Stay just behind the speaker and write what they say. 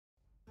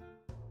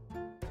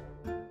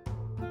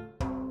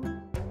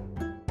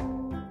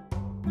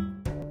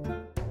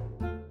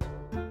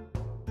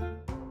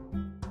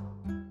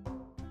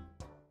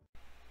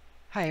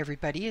Hi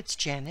everybody, it's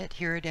Janet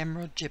here at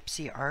Emerald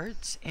Gypsy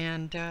Arts,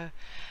 and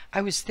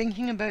I was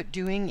thinking about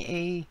doing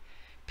a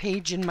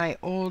page in my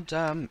old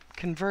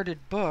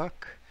converted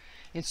book.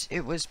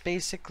 It was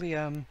basically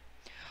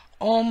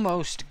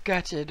almost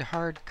gutted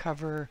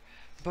hardcover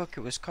book.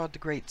 It was called The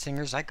Great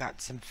Singers. I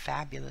got some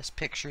fabulous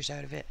pictures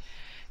out of it.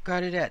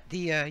 Got it at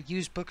the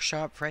used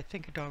bookshop for I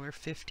think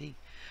 $1.50,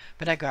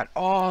 but I got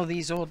all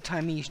these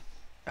old-timey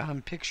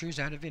pictures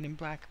out of it in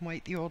black and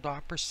white, the old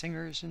opera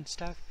singers and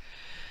stuff.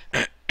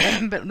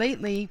 But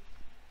lately,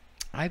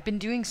 I've been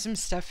doing some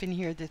stuff in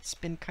here that's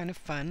been kind of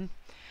fun.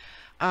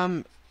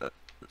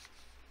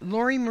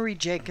 Laurie Marie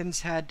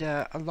Jenkins had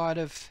a lot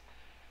of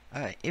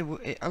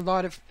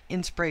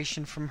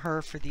inspiration from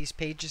her for these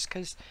pages,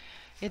 because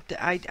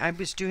I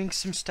was doing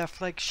some stuff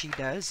like she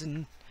does,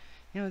 and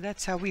you know,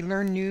 that's how we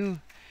learn new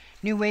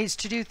ways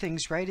to do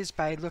things, right? Is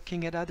by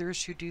looking at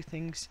others who do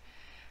things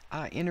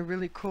in a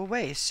really cool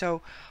way.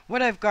 So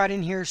what I've got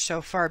in here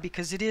so far,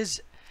 because it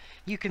is,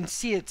 you can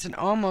see it's an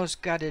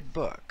almost gutted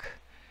book,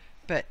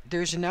 but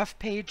there's enough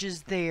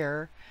pages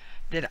there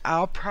that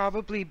I'll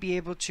probably be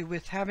able to,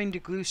 with having to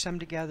glue some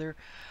together,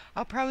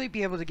 I'll probably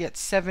be able to get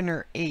 7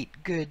 or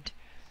 8 good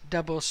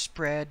double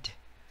spread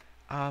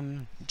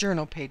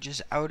journal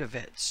pages out of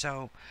it.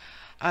 So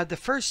the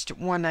first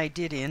one I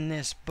did in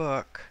this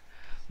book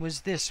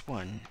was this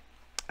one.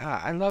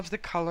 I love the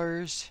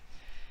colors,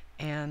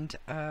 and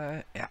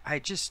I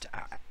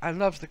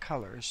love the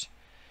colors.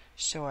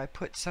 So I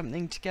put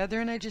something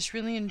together, and I just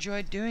really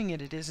enjoyed doing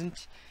it. It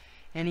isn't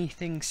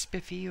anything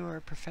spiffy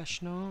or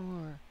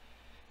professional, or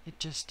it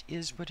just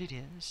is what it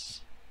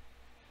is.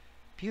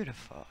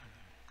 Beautiful.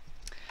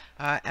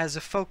 As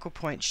a focal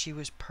point, she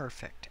was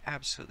perfect,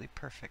 absolutely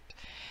perfect.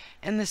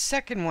 And the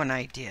second one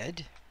I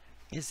did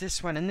is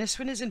this one, and this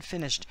one isn't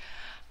finished.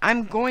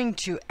 I'm going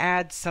to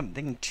add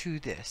something to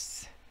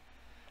this.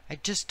 I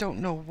just don't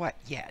know what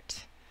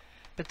yet.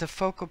 But the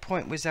focal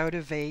point was out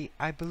of I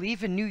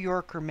believe, a New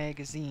Yorker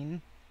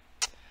magazine,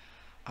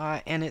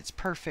 and it's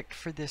perfect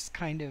for this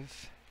kind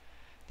of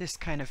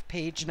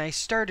page. And I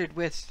started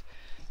with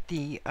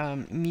the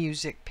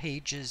music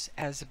pages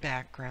as a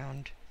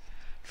background.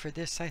 For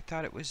this, I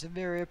thought it was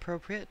very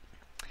appropriate.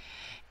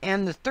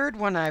 And the third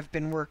one I've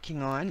been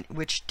working on,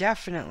 which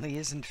definitely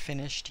isn't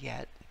finished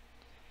yet,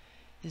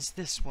 is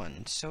this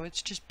one. So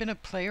it's just been a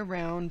play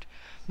around,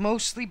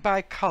 mostly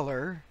by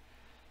color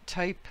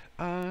type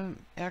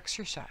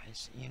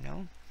exercise, you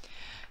know.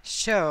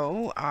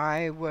 So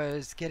I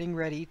was getting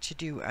ready to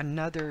do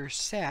another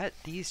set,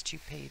 these 2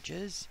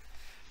 pages,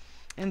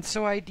 and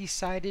so I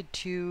decided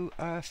to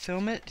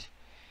film it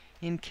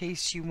in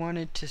case you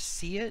wanted to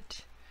see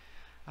it.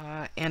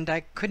 And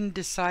I couldn't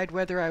decide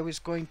whether I was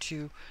going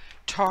to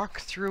talk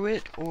through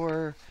it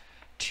or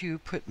to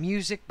put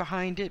music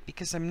behind it,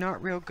 because I'm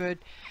not real good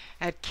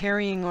at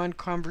carrying on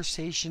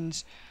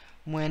conversations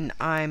when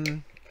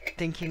I'm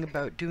thinking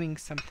about doing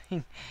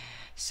something.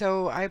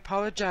 So I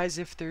apologize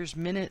if there's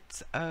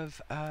minutes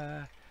of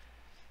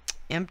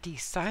empty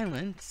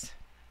silence.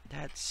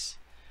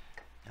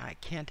 I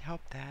can't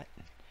help that.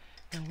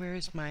 Now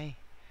where's my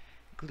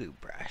glue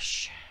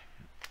brush?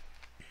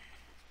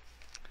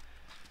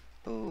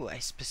 Oh, I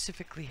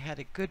specifically had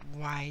a good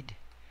wide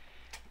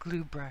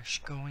glue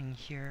brush going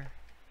here.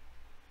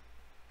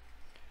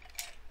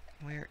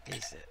 Where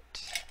is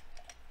it?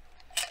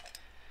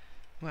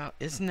 Well,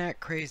 isn't that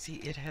crazy?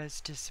 It has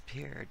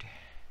disappeared.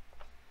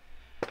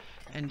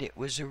 And it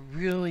was a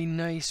really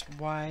nice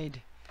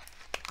wide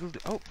glue.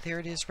 Oh, there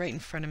it is right in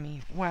front of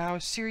me. Wow,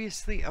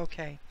 seriously?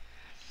 Okay.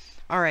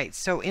 Alright,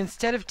 so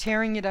instead of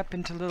tearing it up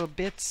into little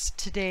bits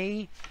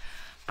today,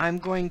 I'm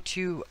going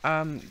to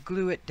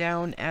glue it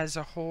down as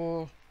a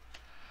whole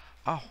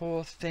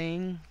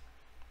thing.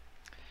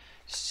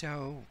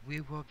 So we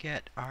will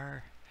get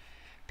our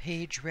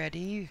page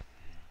ready.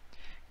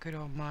 Good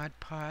old Mod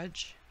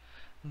Podge.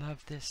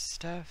 Love this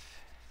stuff.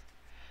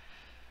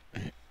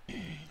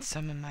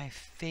 Some of my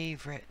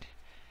favorite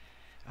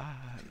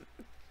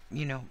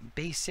you know,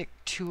 basic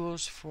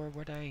tools for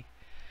what I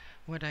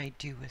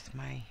do with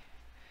my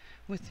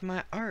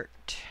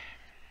art.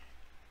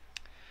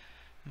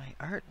 My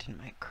art and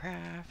my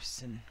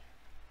crafts. And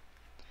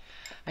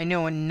I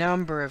know a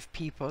number of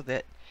people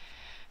that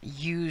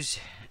use,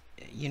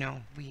 you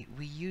know, we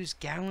use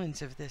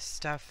gallons of this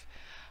stuff.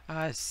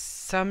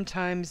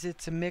 Sometimes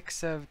it's a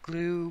mix of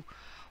glue,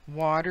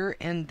 water,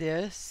 and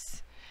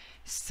this.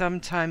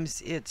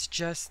 Sometimes it's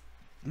just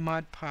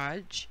Mod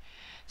Podge.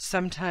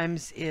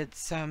 Sometimes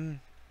it's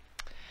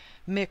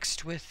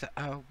mixed with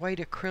white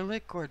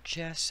acrylic or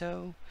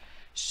gesso.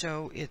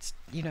 So it's,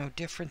 you know,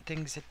 different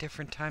things at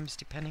different times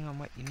depending on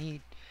what you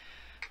need.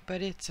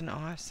 But it's an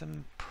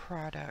awesome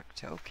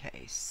product.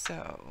 Okay,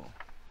 so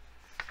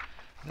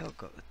we'll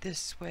go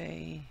this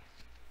way,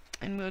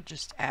 and we'll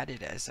just add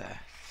it as a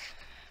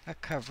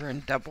cover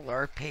and double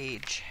our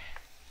page.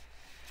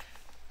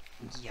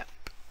 Yep,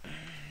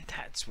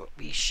 that's what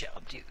we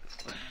shall do.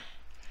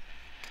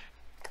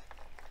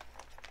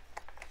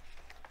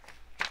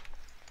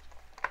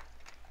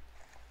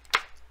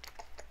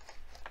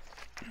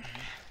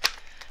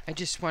 I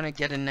just want to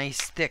get a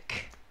nice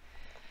thick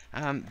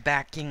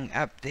backing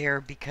up there,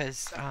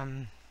 because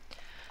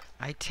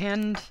I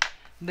tend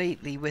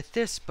lately with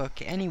this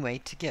book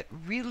anyway to get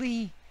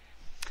really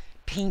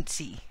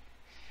paintsy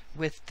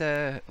with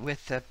the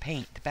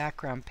paint, the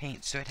background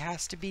paint, so it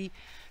has to be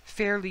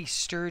fairly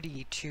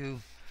sturdy to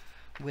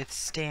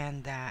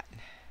withstand that.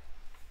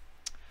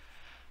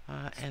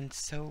 And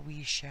so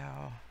we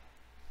shall,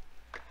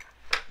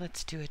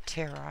 let's do a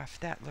tear off.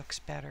 That looks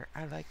better.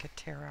 I like a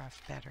tear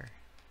off better.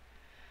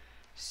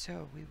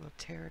 So we will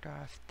tear it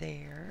off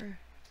there.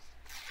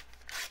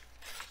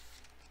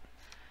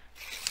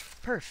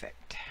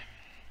 Perfect.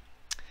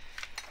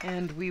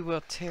 And we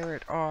will tear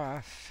it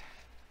off.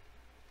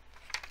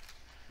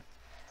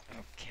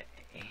 Okay.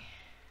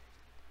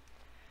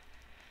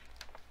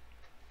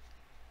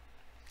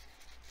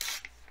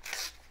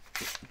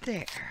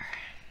 There.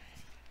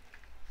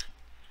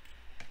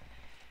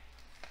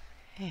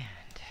 And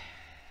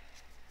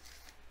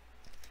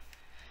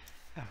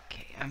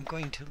okay, I'm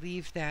going to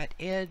leave that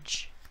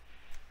edge.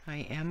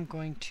 I am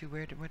going to,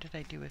 what did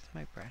I do with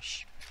my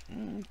brush?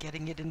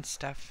 Getting it in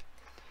stuff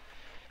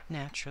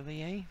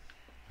naturally, eh?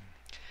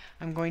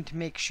 I'm going to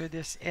make sure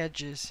this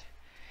edge is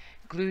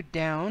glued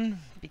down,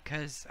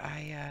 because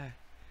I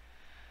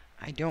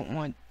don't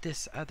want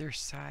this other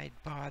side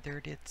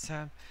bothered. It's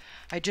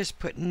I just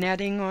put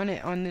netting on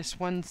it on this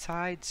one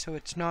side, so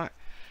it's not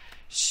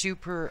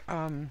super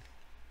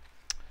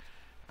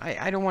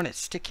I don't want it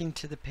sticking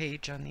to the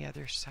page on the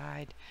other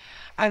side.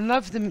 I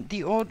love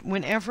the old,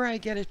 whenever I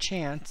get a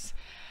chance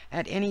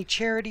at any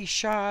charity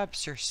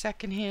shops or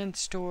secondhand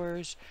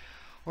stores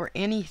or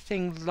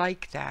anything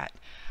like that,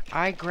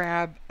 I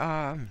grab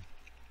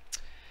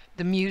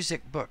the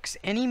music books.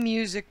 Any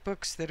music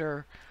books that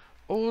are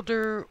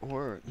older,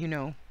 or you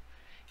know,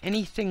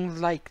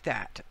 anything like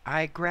that,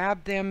 I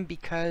grab them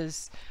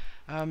because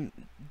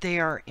they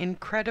are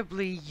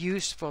incredibly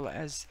useful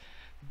as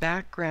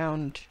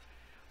background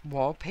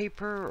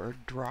wallpaper or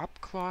drop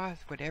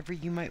cloth, whatever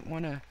you might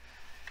want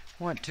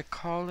to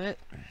call it.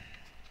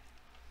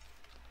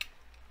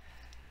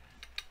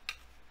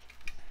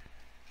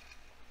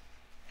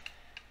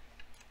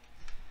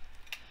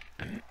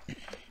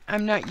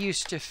 I'm not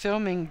used to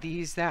filming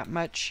these that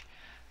much,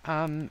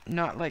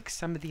 not like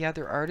some of the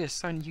other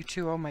artists on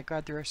YouTube. Oh my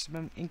God, there are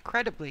some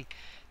incredibly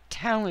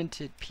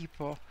talented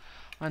people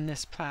on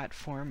this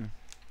platform.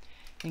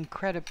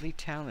 Incredibly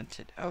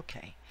talented.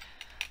 Okay,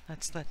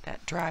 let's let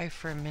that dry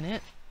for a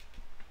minute.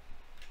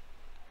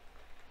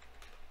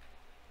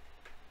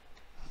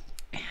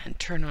 And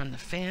turn on the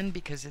fan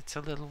because it's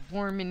a little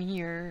warm in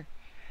here.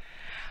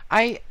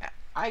 I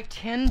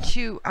tend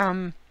to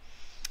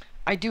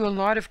I do a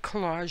lot of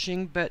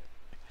collaging, but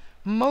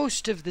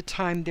most of the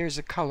time there's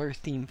a color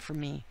theme for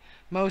me.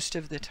 Most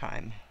of the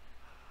time.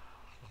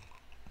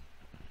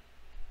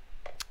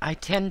 I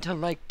tend to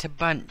like to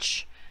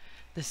bunch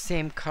the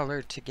same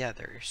color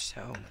together.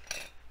 So,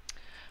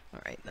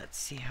 all right, let's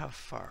see how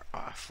far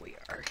off we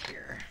are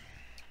here.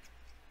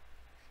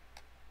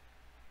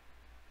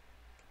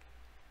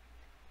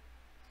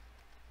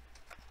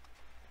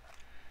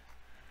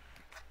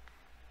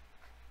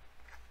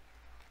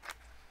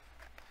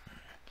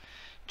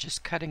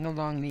 Just cutting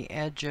along the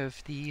edge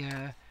of the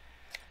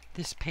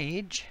this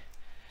page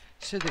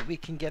so that we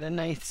can get a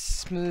nice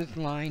smooth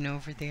line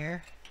over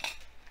there.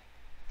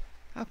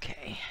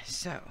 Okay,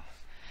 so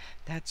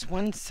that's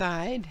one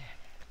side,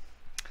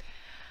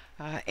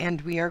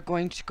 and we are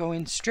going to go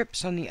in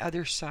strips on the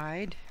other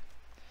side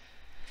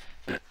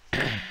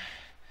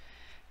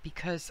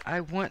because I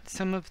want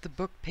some of the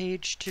book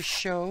page to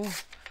show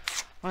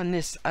on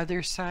this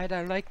other side.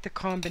 I like the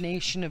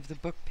combination of the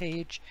book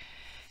page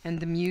and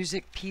the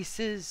music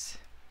pieces,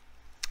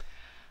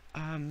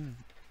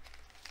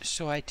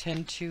 so I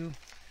tend to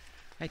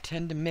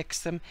mix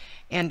them.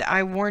 And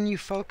I warn you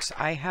folks,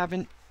 I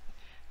haven't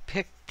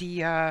picked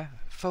the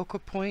focal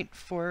point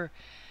for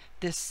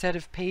this set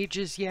of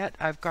pages yet.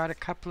 I've got a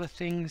couple of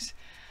things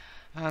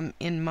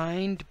in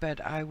mind,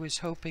 but I was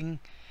hoping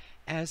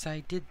as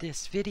I did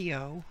this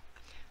video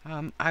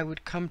I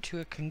would come to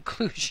a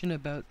conclusion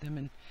about them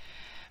and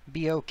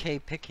be okay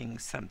picking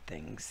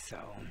something. So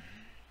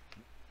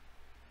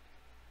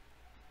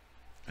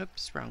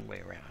oops, wrong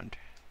way around.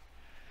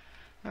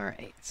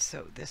 Alright,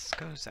 so this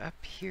goes up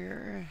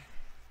here,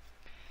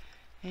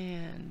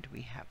 and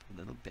we have a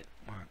little bit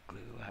more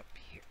glue up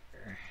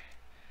here.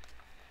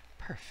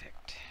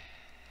 Perfect.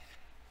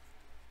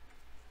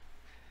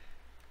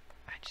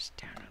 I just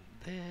down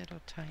a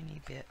little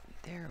tiny bit.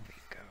 There we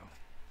go.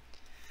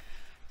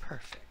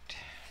 Perfect.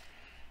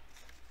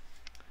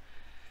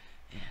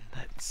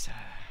 And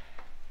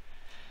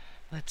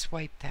let's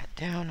wipe that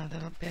down a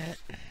little bit.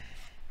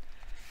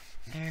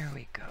 There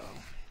we go.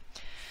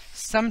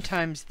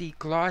 Sometimes the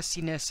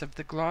glossiness of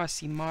the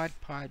glossy Mod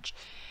Podge,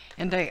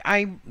 and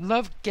I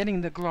love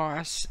getting the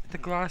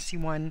glossy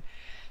one.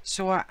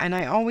 So and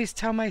I always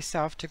tell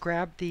myself to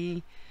grab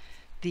the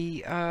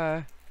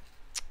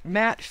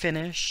matte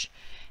finish,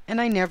 and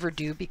I never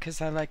do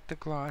because I like the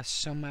gloss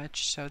so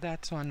much. So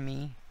that's on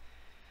me.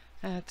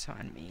 That's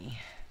on me.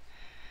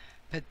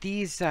 But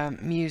these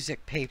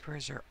music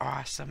papers are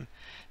awesome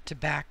to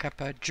back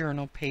up a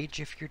journal page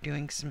if you're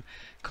doing some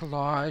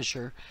collage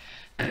or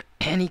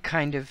any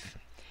kind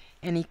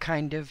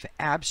of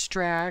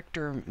abstract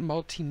or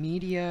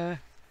multimedia,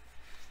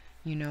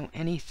 you know,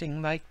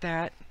 anything like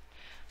that.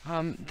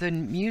 The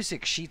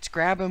music sheets,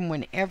 grab them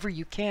whenever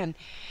you can,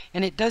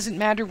 and it doesn't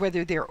matter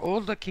whether they're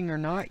old looking or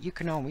not. You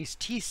can always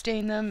tea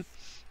stain them,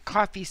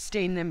 coffee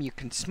stain them, you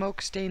can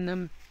smoke stain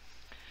them.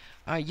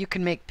 You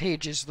can make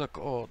pages look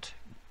old,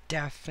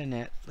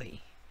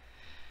 definitely,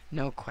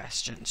 no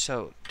question.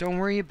 So don't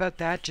worry about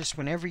that. Just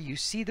whenever you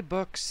see the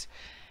books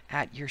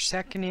at your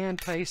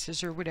secondhand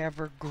places or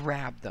whatever,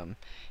 grab them.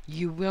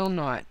 You will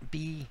not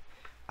be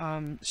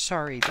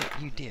sorry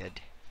that you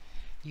did.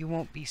 You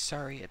won't be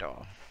sorry at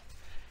all.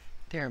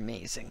 They're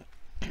amazing.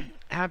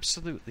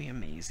 Absolutely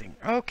amazing.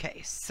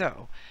 Okay,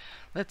 so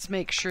let's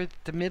make sure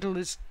that the middle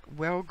is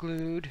well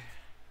glued.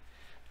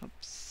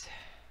 Oops.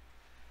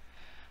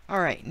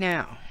 Alright,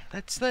 now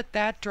let's let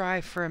that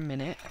dry for a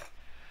minute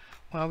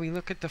while we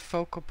look at the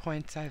focal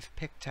points I've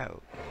picked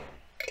out.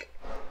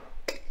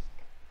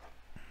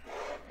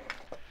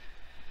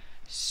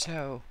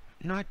 So,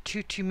 not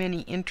too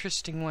many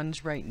interesting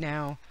ones right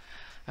now.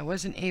 I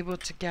wasn't able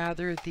to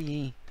gather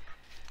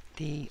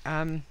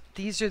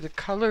these are the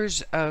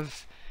colors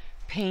of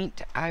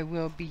paint I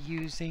will be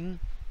using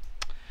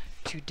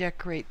to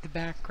decorate the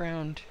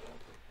background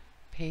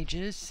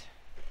pages.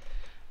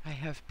 I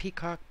have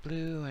peacock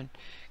blue and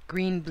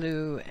green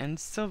blue and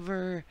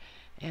silver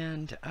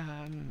and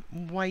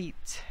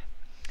white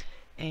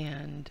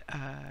and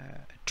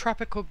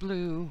tropical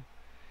blue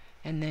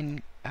and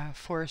then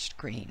forest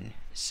green.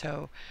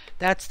 So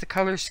that's the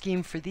color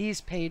scheme for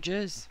these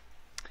pages.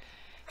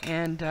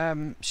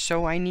 And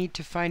so I need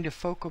to find a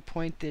focal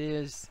point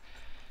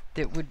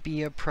that would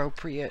be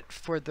appropriate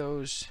for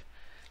those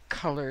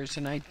colors,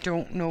 and I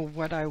don't know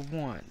what I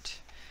want.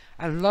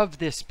 I love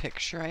this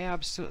picture. I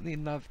absolutely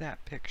love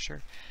that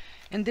picture.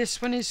 And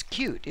this one is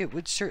cute. It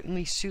would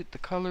certainly suit the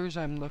colors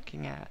I'm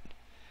looking at.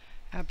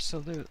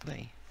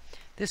 Absolutely.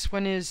 This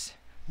one is,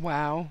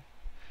 wow.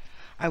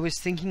 I was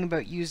thinking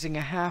about using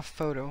a half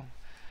photo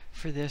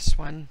for this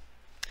one.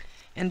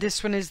 And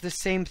this one is the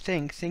same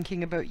thing,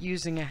 thinking about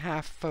using a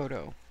half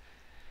photo.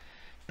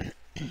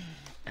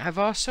 I've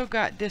also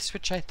got this,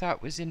 which I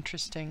thought was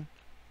interesting.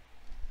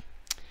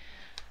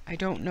 I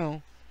don't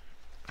know,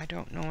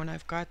 and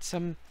I've got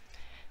some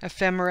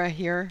ephemera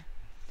here,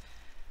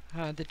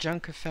 the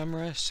junk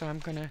ephemera, so I'm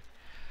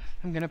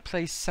gonna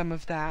place some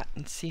of that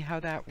and see how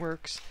that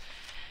works.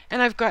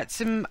 And I've got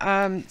some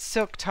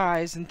silk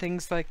ties and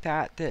things like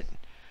that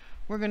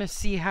we're gonna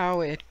see how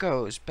it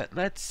goes. But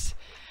let's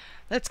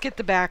get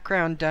the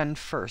background done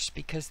first,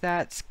 because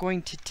that's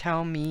going to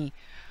tell me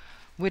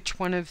which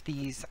one of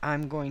these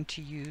I'm going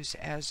to use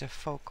as a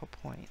focal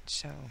point.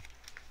 So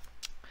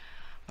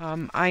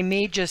I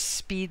may just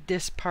speed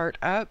this part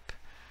up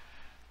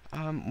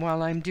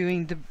while I'm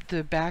doing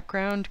the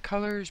background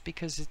colors,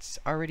 because it's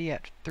already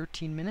at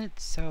 13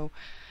 minutes. So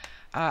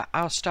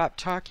I'll stop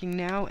talking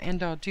now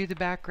and I'll do the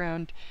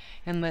background,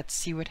 and let's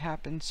see what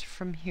happens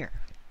from here.